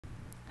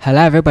Hello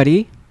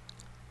everybody.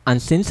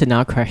 Unseen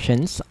scenario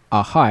questions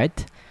are hard,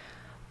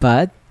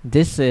 but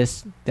this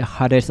is the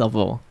hardest of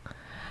all.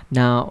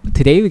 Now,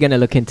 today we're going to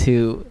look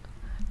into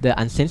the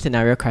unseen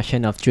scenario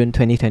question of June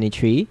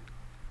 2023,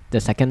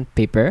 the second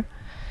paper,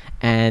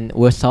 and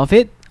we'll solve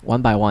it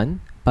one by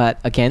one. But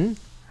again,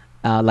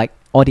 like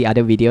all the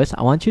other videos,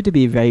 I want you to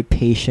be very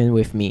patient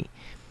with me,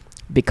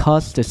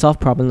 because to solve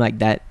problem like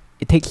that,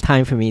 it takes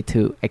time for me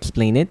to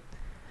explain it.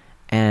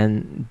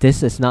 And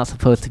this is not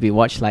supposed to be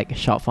watched like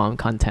short form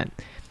content.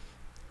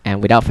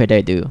 And without further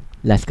ado,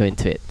 let's go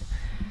into it.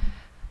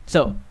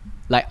 So,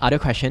 like other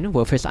question,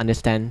 we'll first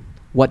understand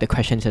what the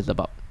question is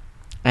about.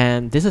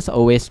 And this is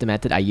always the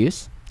method I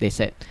use. They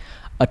said,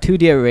 a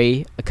 2D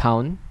array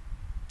account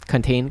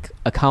contains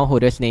account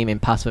holder's name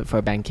and password for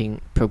a banking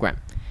program.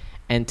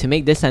 And to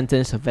make this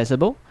sentence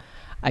visible,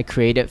 I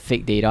created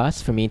fake data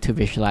for me to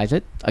visualize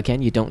it.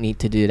 Again, you don't need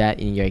to do that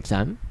in your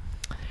exam.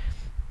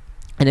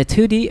 And a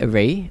 2D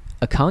array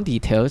account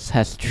details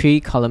has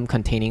 3 columns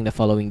containing the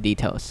following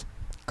details.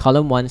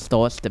 Column 1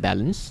 stores the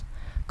balance.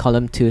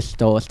 Column 2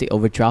 stores the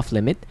overdraft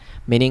limit,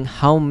 meaning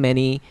how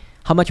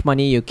much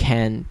money you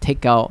can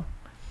take out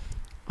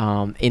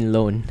in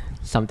loan,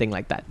 something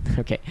like that.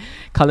 Okay.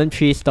 Column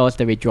 3 stores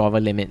the withdrawal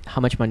limit,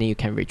 how much money you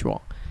can withdraw.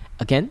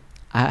 Again,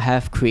 I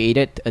have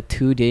created a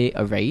 2D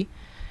array,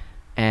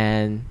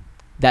 and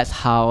that's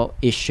how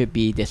it should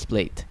be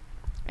displayed.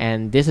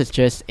 And this is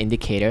just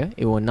indicator.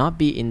 It will not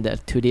be in the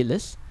 2D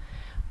list.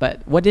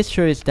 But what this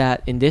shows is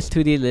that in this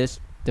 2D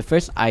list, the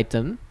first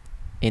item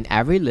in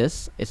every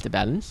list is the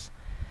balance.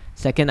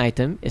 Second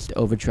item is the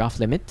overdraft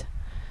limit,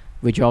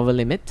 withdrawal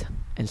limit,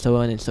 and so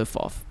on and so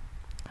forth.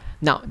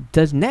 Now,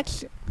 the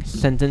next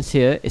sentence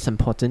here is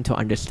important to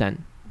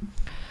understand.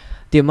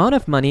 The amount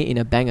of money in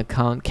a bank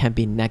account can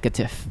be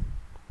negative,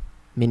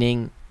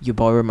 meaning you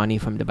borrow money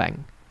from the bank,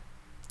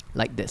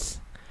 like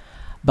this.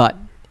 But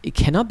it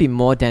cannot be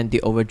more than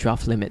the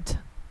overdraft limit.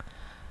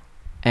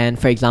 And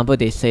for example,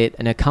 they said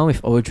an account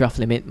with overdraft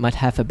limit must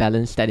have a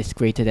balance that is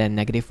greater than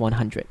negative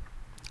 100.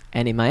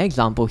 And in my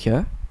example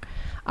here,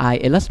 I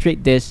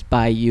illustrate this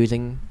by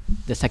using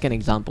the second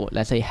example.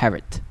 Let's say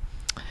Harriet.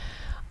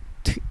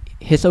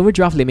 His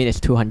overdraft limit is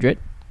 200.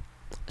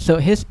 So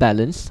his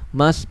balance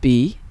must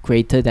be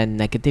greater than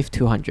negative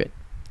 200.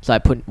 So I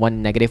put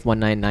negative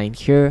 199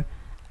 here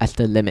as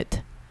the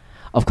limit.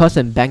 Of course,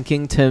 in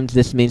banking terms,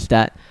 this means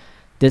that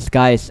this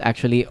guy is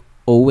actually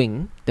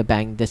owing the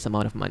bank this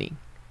amount of money.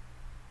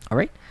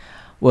 Alright,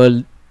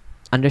 we'll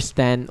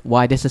understand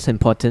why this is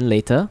important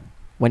later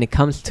when it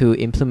comes to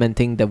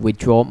implementing the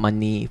withdraw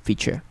money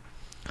feature.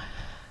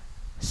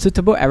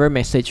 Suitable error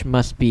message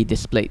must be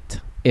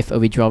displayed if a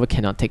withdrawal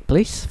cannot take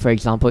place. For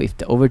example, if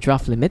the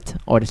overdraft limit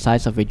or the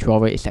size of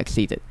withdrawal is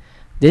exceeded.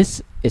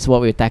 This is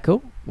what we'll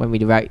tackle when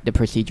we write the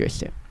procedures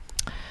here.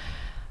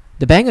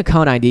 The bank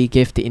account ID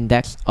gives the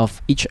index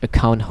of each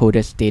account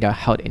holder's data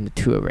held in the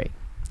 2 array.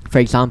 For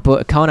example,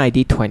 account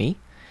ID 20,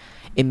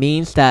 it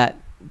means that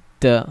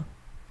the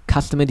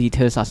customer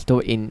details are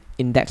stored in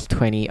index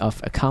 20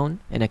 of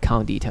account and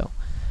account detail.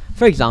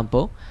 For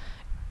example,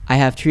 I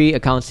have 3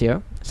 accounts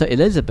here. So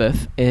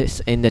Elizabeth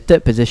is in the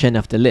 3rd position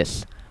of the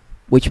list,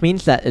 which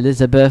means that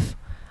Elizabeth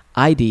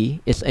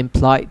ID is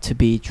implied to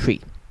be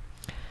 3.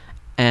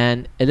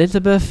 And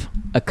Elizabeth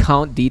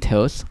account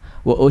details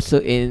will also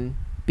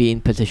be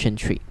in position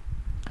 3.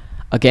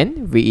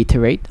 Again,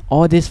 reiterate,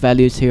 all these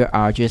values here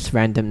are just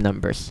random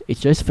numbers. It's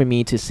just for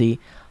me to see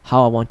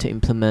how I want to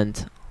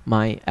implement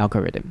my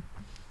algorithm.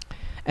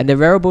 And the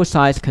variable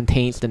size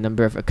contains the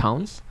number of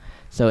accounts.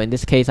 So in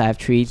this case, I have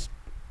 3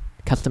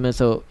 customers,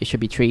 so it should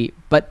be 3.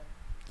 But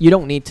you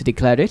don't need to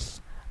declare this.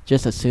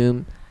 Just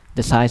assume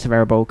the size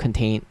variable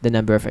contains the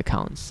number of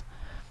accounts.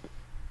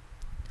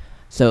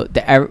 So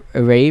the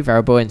array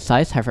variable and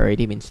size have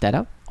already been set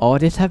up. All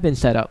this have been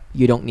set up.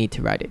 You don't need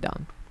to write it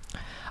down.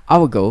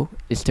 Our goal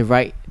is to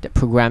write the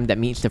program that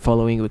meets the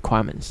following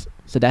requirements.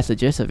 So that's the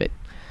gist of it.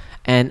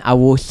 And I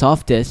will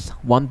solve this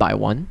one by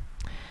one.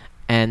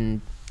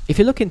 And if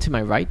you look into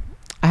my right,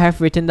 I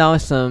have written down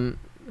some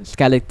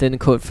skeleton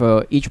code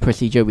for each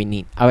procedure we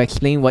need. I'll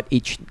explain what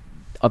each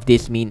of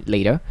these mean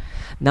later.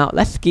 Now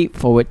let's skip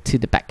forward to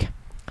the back.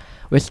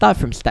 We'll start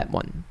from step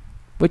 1.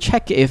 We'll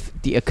check if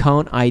the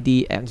account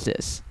ID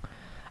exists.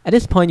 At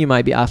this point, you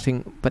might be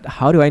asking, but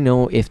how do I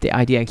know if the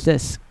ID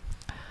exists?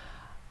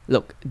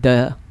 Look,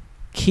 the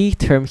key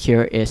term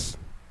here is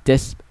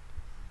this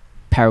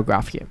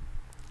paragraph here.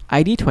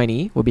 ID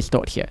 20 will be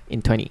stored here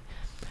in 20.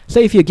 So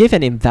if you give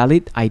an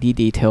invalid ID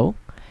detail,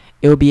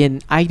 it will be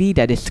an ID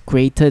that is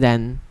greater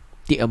than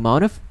the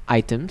amount of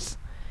items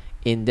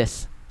in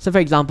this. So for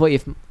example,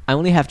 if I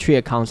only have 3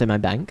 accounts in my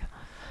bank,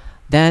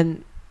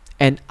 then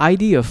an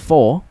ID of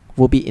 4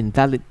 will be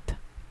invalid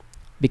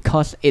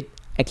because it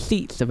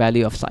exceeds the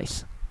value of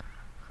size.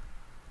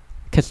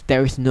 Because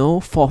there is no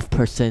 4th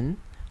person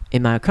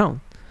in my account.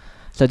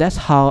 So that's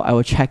how I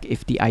will check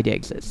if the ID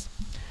exists.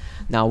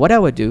 Now what I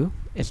will do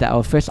is that I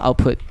will first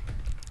output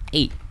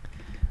 8,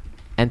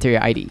 enter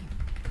your ID,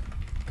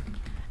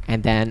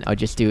 and then I'll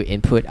just do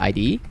input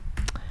ID,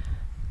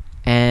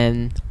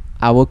 and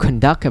I will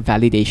conduct a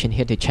validation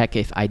here to check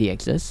if ID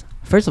exists.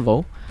 First of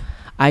all,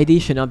 ID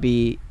should not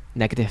be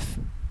negative.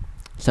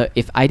 So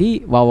if ID,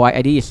 while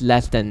ID is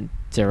less than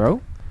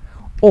 0,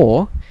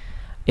 or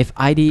if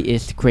ID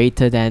is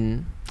greater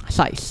than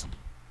size,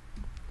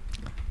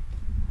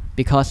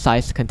 because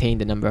size contains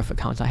the number of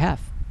accounts I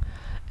have.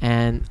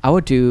 And I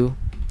will do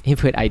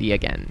input ID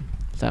again.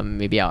 So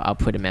maybe I'll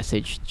put a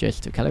message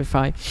just to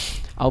clarify.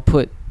 I'll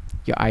put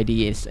your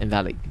ID is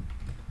invalid.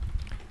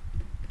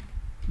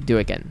 Do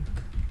again.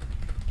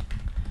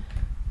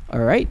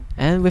 Alright,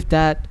 and with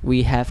that,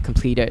 we have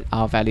completed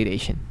our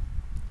validation.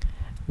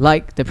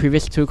 Like the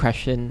previous two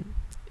questions,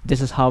 this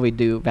is how we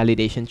do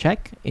validation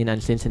check in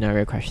unseen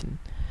scenario question.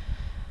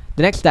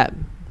 The next step,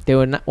 they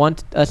will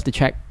want us to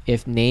check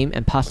if name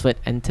and password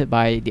entered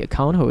by the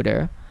account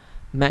holder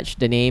match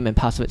the name and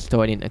password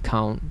stored in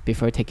account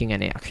before taking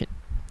any action.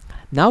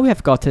 Now we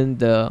have gotten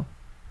the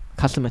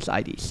customer's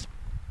IDs.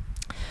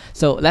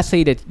 So let's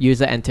say that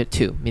user entered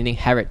 2, meaning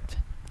Harriet.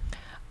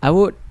 I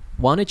would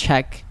want to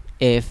check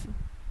if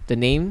the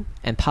name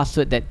and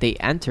password that they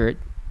entered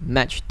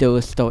match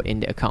those stored in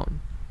the account.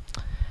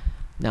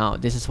 Now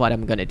this is what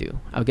I'm gonna do.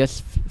 I'll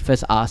just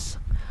first ask,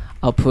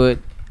 I'll put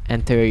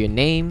enter your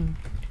name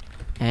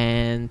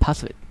and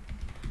password.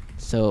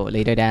 So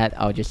later that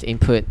I'll just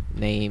input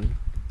name,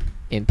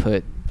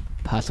 input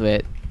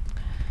password.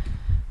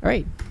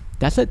 Alright,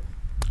 that's it.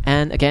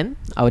 And again,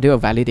 I'll do a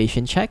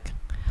validation check.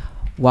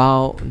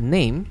 While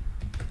name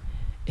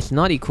is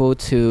not equal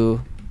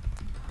to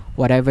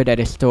whatever that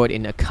is stored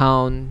in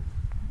account,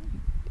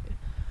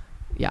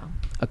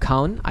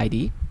 account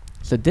ID.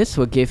 So this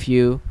will give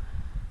you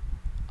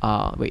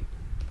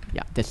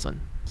this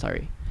one,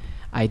 sorry,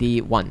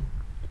 ID 1.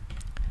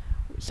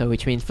 So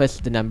which means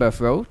first the number of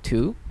row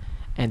 2,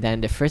 and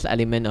then the first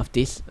element of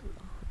this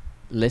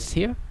list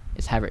here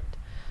is Harriet.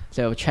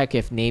 So I'll check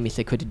if name is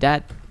equal to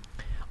that,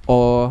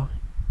 or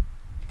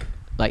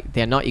like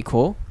they're not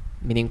equal,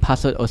 meaning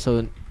password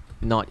also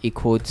not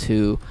equal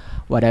to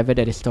whatever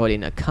that is stored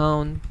in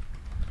account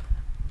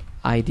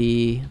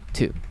ID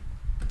 2.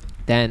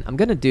 Then I'm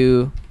gonna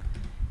do,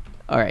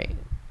 alright,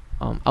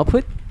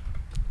 output,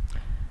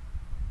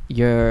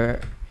 your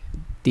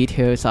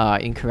details are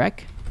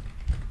incorrect,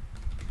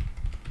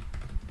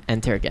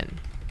 enter again.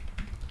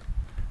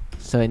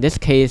 So in this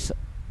case,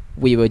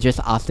 we will just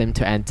ask them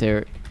to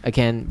enter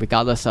again,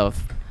 regardless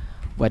of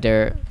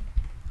whether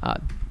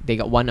they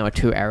got 1 or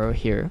 2 error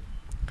here.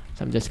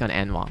 So I'm just gonna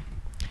end one.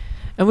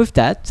 And with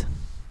that,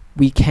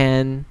 we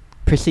can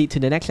proceed to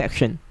the next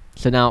action.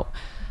 So now,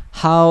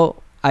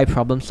 how I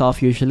problem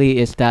solve usually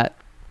is that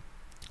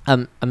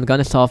I'm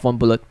gonna solve one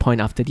bullet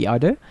point after the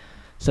other,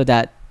 so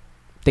that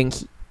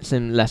things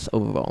seem less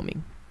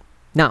overwhelming.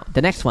 Now,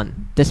 the next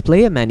one,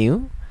 display a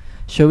menu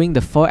showing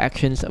the 4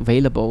 actions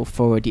available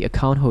for the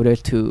account holder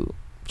to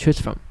choose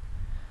from.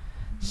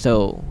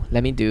 So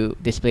let me do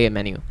display a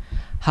menu.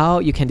 How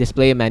you can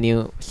display a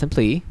menu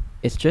simply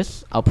is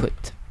just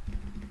output.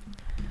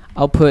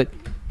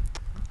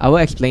 I will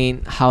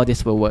explain how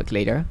this will work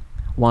later.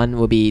 One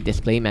will be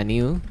display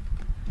menu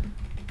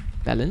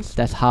balance.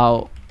 That's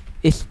how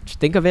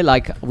think of it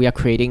like we are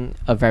creating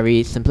a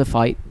very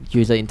simplified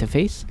user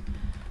interface.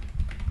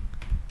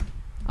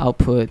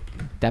 Output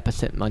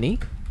deposit money.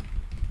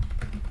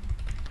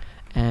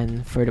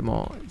 And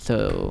furthermore,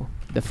 so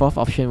the 4th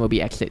option will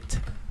be exit.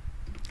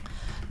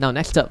 Now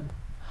next up,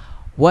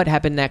 what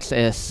happened next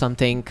is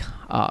something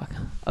a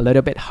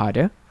little bit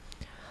harder.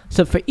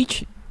 So for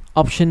each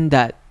option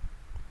that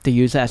the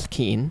user has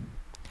keyed in,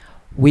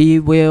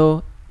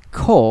 we'll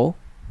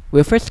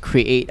first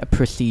create a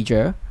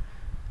procedure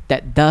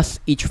that does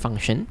each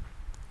function.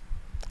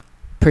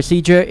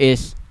 Procedure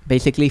is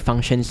basically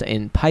functions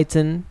in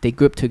Python. They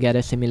group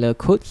together similar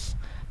codes.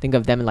 Think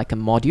of them like a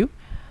module.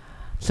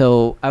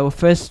 So I will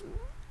first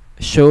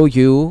show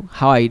you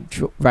how I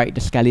write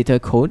the skeletal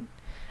code,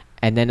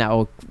 and then I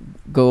will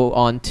go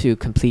on to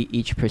complete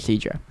each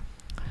procedure.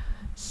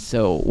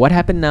 So what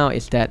happened now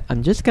is that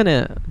I'm just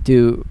gonna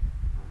do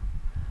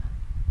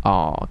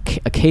a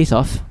case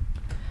of.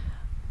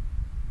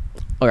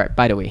 Alright,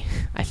 by the way,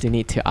 I still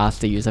need to ask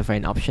the user for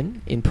an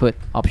option, input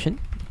option,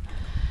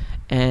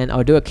 and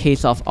I'll do a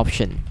case of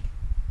option.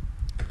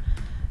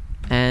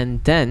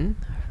 And then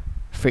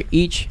for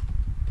each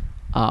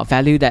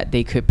value that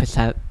they could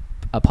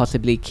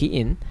possibly key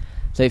in,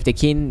 so if they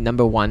key in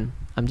number 1,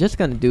 I'm just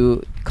gonna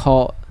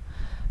call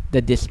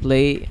the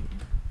display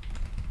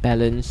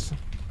balance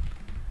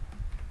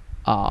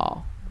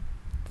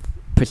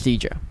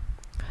procedure.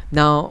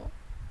 Now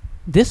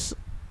this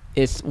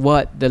is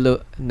what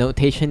the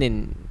notation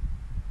in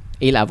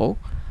A level,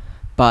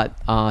 but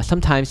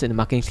sometimes in the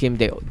marketing scheme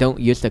they don't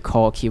use the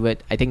call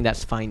keyword. I think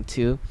that's fine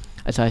too,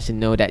 as long as you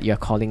know that you're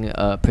calling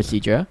a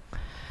procedure.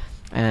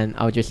 And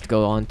I'll just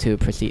go on to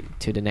proceed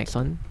to the next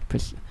one.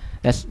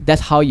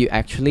 That's how you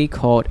actually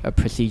call a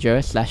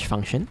procedure /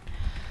 function.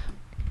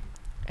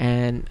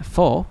 And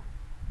 4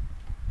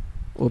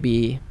 will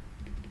be,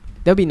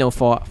 there'll be no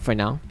 4 for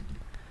now,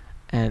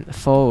 and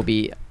 4 will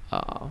be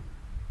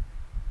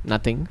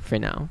nothing for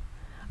now.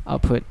 I'll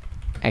put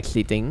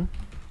exiting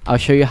I'll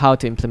show you how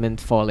to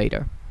implement for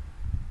later.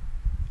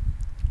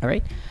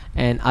 Alright,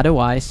 and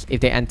otherwise, if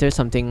they enter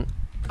something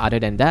other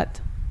than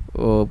that,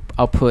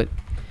 I'll put,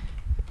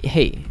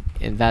 hey,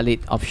 invalid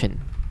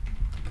option.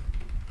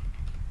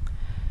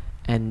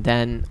 And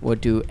then we'll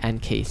do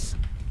end case.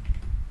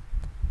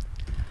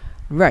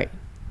 Right,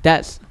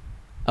 that's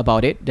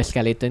about it, the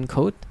skeleton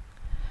code.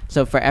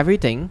 So for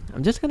everything,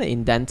 I'm just gonna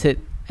indent it,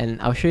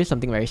 and I'll show you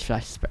something very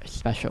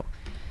special.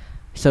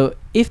 So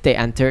if they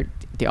entered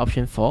the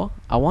option 4,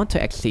 I want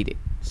to exceed it.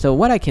 So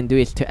what I can do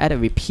is to add a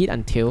repeat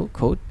until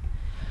code.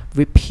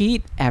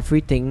 Repeat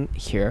everything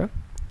here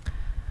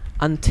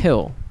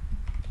until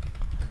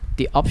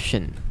the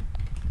option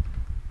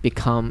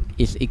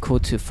is equal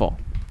to 4.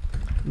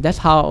 That's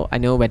how I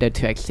know whether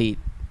to exceed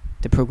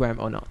the program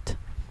or not.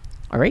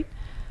 Alright,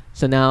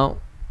 so now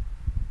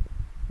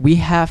we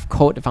have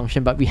called the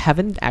function, but we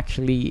haven't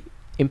actually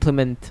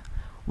implement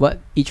what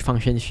each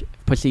function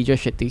procedure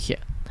should do here.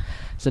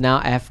 So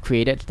now I have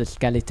created the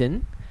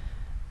skeleton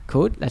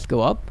code. Let's go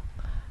up.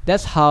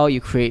 That's how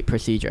you create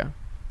procedure.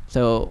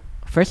 So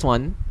first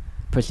one,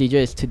 procedure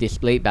is to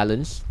display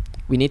balance.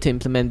 We need to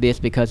implement this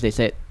because they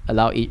said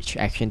allow each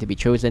action to be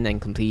chosen and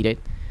completed.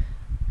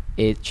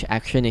 Each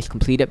action is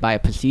completed by a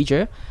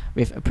procedure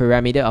with a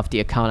parameter of the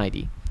account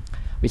ID.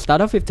 We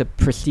start off with the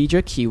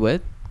procedure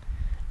keyword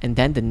and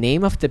then the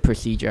name of the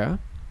procedure,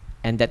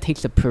 and that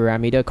takes a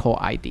parameter called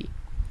ID.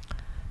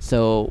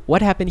 So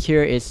what happened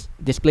here is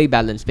display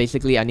balance.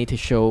 Basically, I need to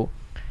show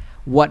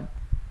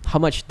how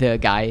much the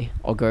guy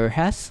or girl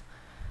has.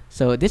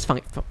 So this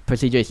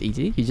procedure is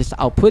easy. You just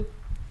output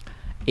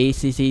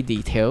ACC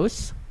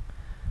details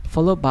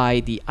followed by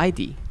the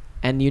ID,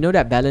 and you know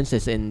that balance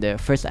is in the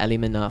first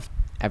element of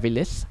every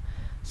list.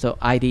 So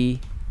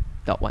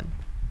ID.1,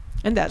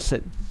 and that's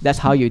it. That's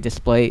how you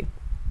display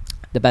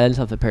the balance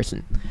of the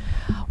person.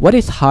 What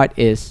is hard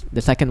is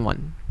the second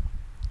one,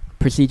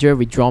 procedure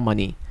withdraw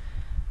money.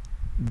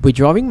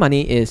 Withdrawing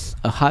money is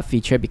a hard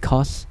feature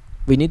because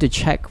we need to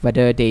check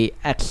whether they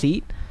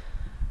exceed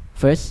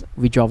first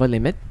withdrawal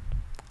limit,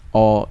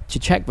 or to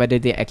check whether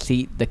they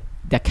exceed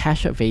the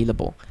cash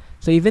available.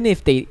 So even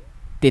if they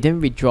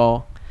didn't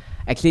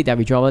exceed their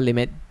withdrawal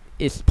limit,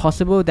 it's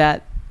possible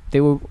that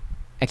they will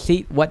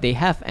exceed what they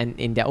have and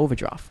in their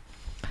overdraft.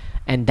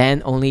 And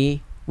then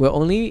we'll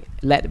only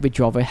let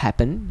withdrawal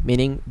happen,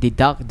 meaning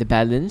deduct the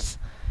balance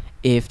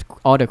if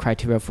all the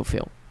criteria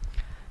fulfill.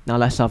 Now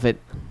let's solve it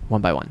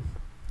one by one.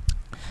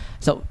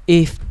 So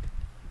if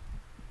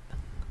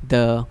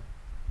the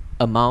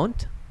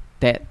amount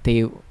that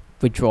they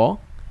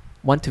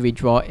want to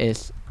withdraw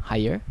is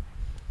higher,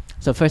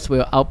 so first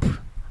we'll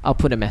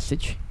output a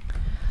message.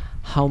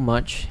 How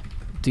much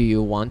do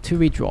you want to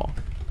withdraw?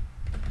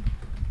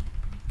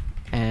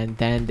 And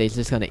then they're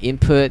just gonna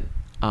input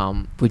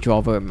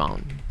withdrawal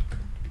amount.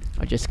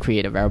 I'll just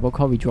create a variable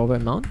called withdrawal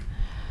amount.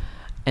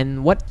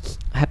 And what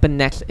happened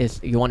next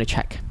is you want to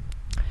check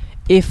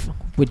if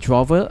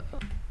withdrawal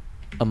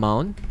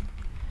amount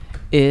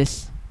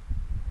is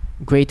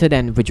greater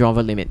than withdrawal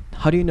limit.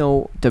 How do you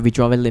know the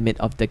withdrawal limit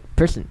of the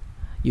person?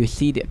 You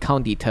see the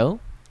account detail,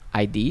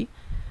 ID,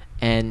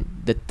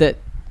 and the third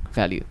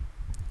value.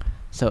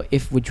 So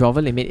if withdrawal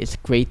limit is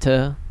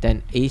greater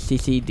than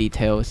ACC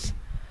details,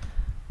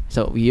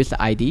 so we use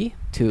the ID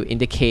to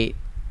indicate,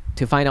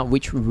 to find out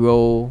which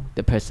row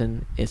the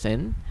person is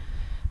in,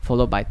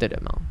 followed by third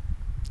amount.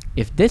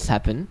 If this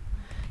happens,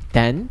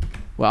 then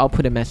we'll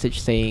output a message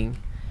saying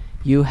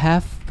you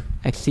have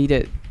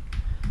exceeded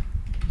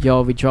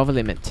your withdrawal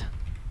limit,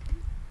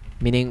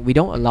 meaning we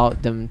don't allow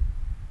them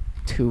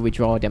to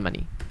withdraw their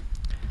money.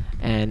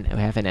 And we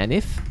have an end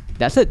if.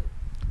 That's it.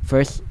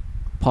 First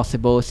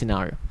possible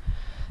scenario.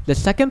 The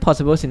second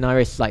possible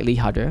scenario is slightly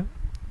harder.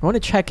 I want to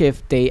check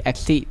if they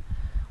exceed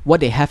what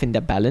they have in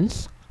the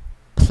balance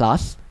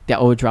plus their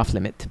overdraft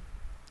limit.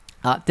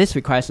 This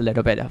requires a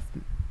little bit of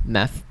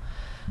math.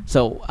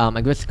 So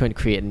I'm just going to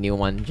create a new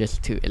one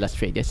just to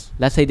illustrate this.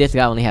 Let's say this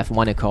guy only has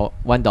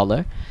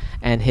 $1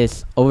 and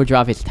his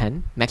overdraft is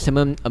 10.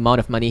 Maximum amount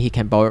of money he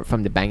can borrow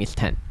from the bank is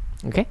 10.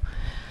 Okay?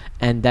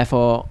 And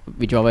therefore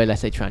withdrawal,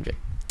 let's say 300.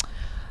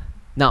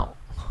 Now,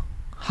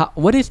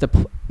 what is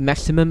the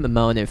maximum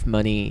amount of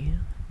money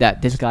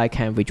that this guy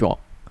can withdraw?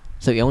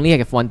 So he only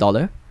has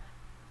 $1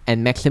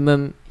 and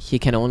maximum he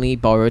can only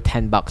borrow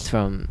 $10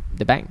 from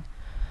the bank.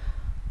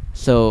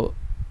 So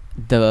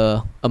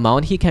the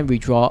amount he can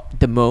withdraw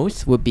the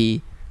most would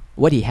be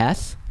what he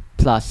has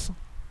plus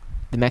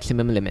the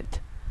maximum limit.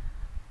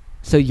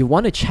 So you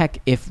want to check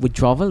if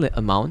withdrawal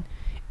amount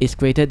is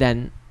greater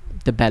than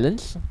the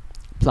balance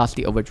plus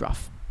the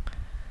overdraft,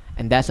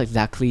 and that's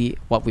exactly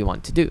what we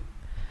want to do.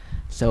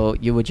 So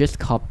you will just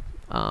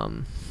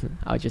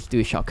I'll just do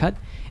a shortcut.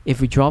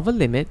 If withdrawal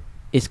limit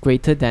is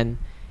greater than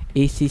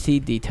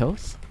ACC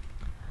details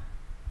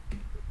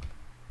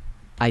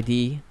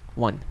ID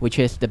 1, which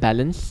is the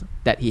balance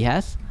that he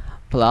has,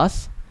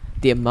 plus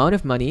the amount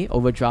of money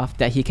overdraft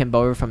that he can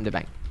borrow from the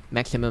bank,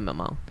 maximum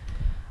amount,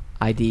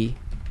 ID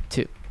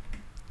 2.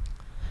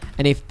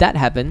 And if that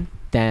happens,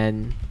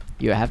 then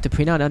you have to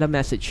print out another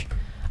message.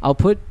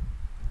 Output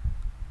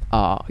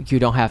you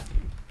don't have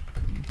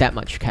that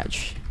much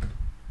cash.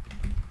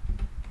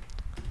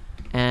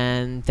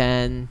 And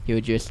then you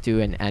just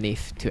do an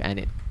if to end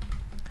it.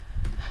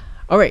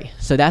 Alright,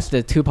 so that's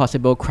the two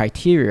possible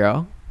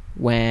criteria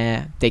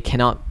where they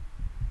cannot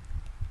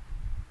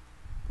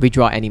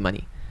withdraw any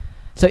money.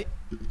 So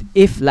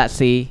if, let's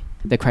say,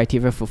 the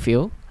criteria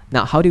fulfill,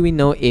 now how do we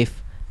know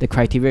if the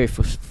criteria is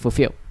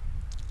fulfilled?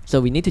 So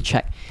we need to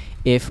check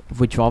if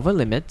withdrawal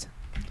limit,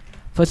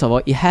 first of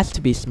all, it has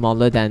to be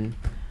smaller than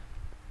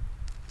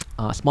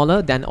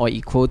or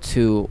equal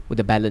to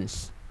the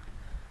balance.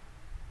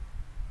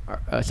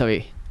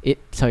 It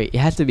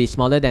has to be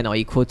smaller than or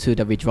equal to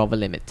the withdrawal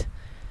limit.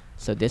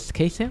 So this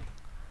case here.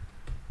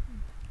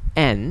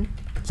 And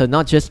so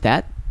not just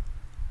that,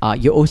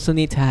 you also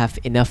need to have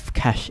enough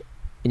cash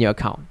in your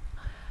account.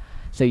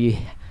 So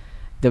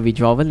the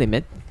withdrawal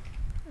limit,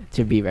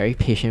 to be very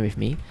patient with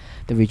me,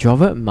 the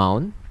withdrawal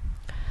amount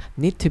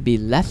need to be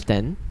less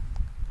than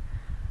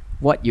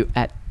what you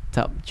add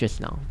up just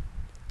now.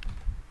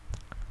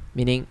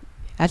 Meaning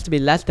it has to be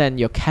less than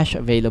your cash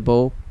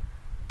available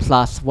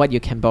plus what you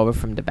can borrow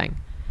from the bank.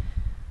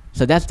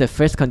 So that's the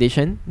first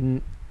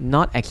condition,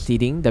 not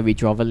exceeding the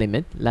withdrawal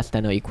limit, less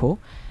than or equal,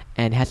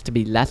 and has to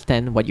be less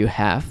than what you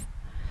have.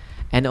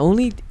 And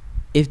only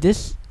if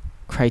this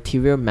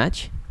criteria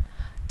match,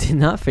 do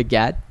not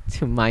forget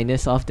to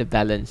minus off the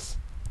balance,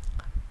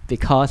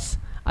 because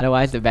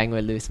otherwise the bank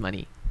will lose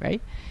money,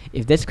 right?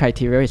 If this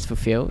criteria is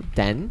fulfilled,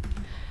 then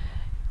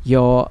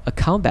your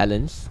account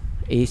balance,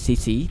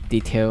 ACC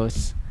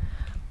details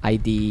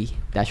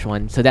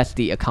ID-1, so that's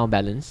the account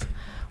balance,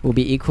 will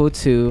be equal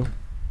to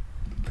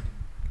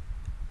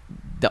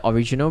the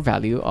original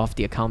value of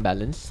the account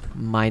balance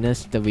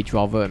minus the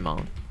withdrawal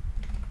amount.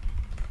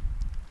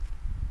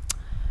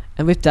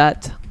 And with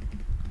that,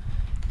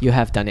 you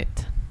have done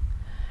it.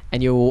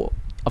 And you,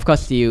 of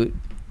course, you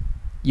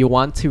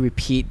want to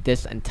repeat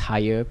this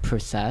entire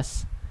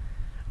process.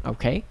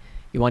 Okay,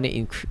 you want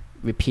to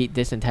repeat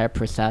this entire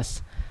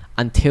process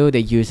until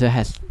the user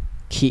has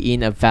keyed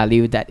in a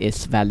value that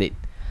is valid.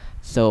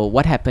 So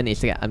what happened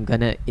is that I'm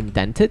gonna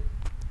indent it.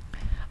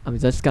 I'm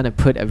just gonna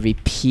put a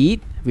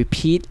repeat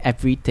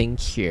everything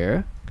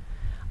here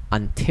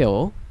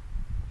until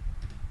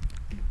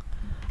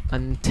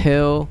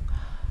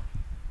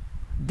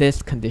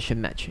this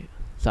condition matches.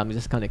 So I'm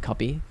just gonna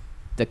copy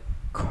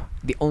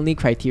the only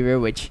criteria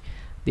which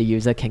the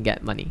user can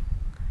get money.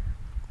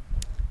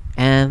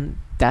 And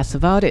that's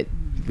about it.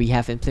 We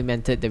have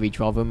implemented the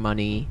withdrawal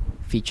money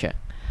feature.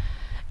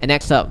 And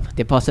next up,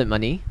 deposit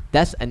money.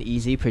 That's an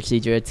easy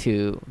procedure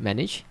to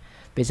manage.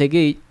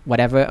 Basically,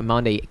 whatever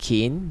amount they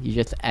key in, you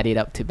just add it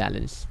up to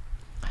balance.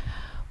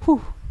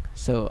 Whew.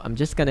 So I'm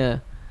just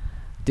gonna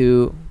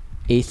do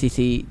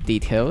ACC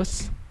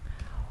details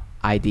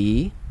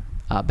ID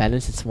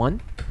balance is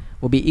 1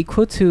 will be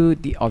equal to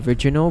the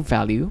original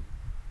value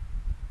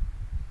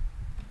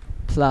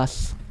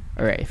plus,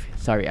 alright,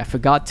 sorry, I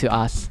forgot to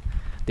ask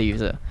the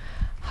user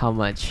how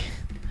much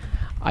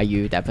are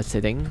you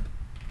depositing.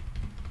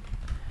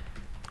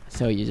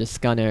 So you're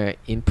just gonna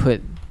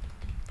input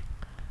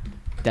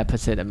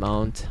deposit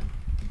amount.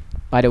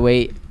 By the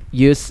way,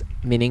 use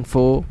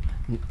meaningful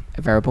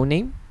variable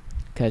name,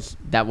 because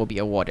that will be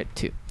awarded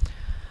too.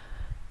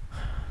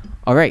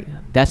 Alright,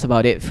 that's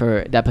about it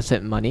for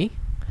deposit money.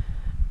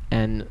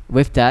 And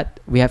with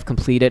that, we have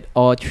completed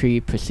all 3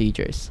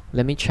 procedures.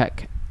 Let me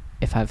check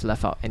if I've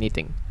left out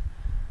anything.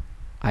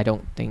 I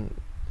don't think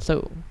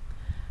so.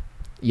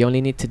 You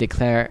only need to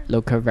declare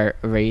local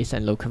arrays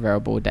and local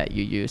variable that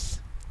you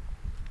use.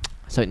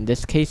 So in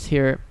this case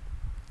here,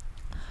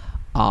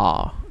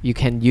 you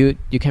can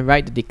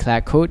write the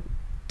declare code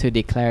to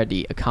declare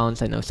the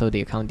accounts and also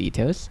the account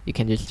details. You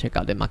can just check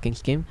out the marking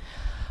scheme.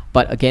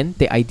 But again,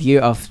 the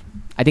idea of,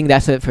 I think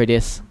that's it for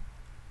this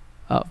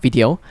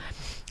video.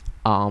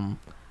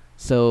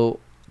 So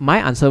my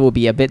answer will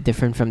be a bit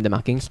different from the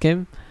marking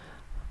scheme.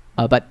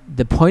 But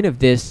the point of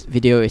this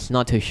video is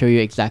not to show you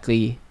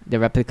exactly the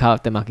replica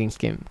of the marking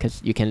scheme,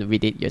 because you can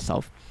read it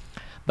yourself,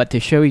 but to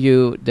show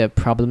you the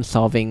problem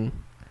solving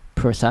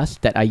process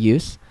that I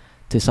use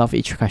to solve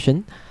each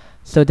question,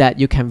 so that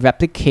you can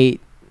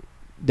replicate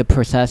the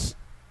process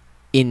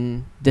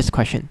in this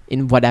question,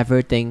 in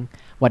whatever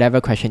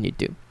question you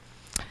do.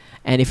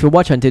 And if you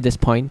watch until this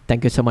point,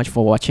 thank you so much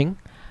for watching.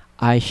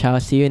 I shall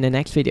see you in the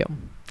next video.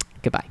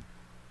 Goodbye.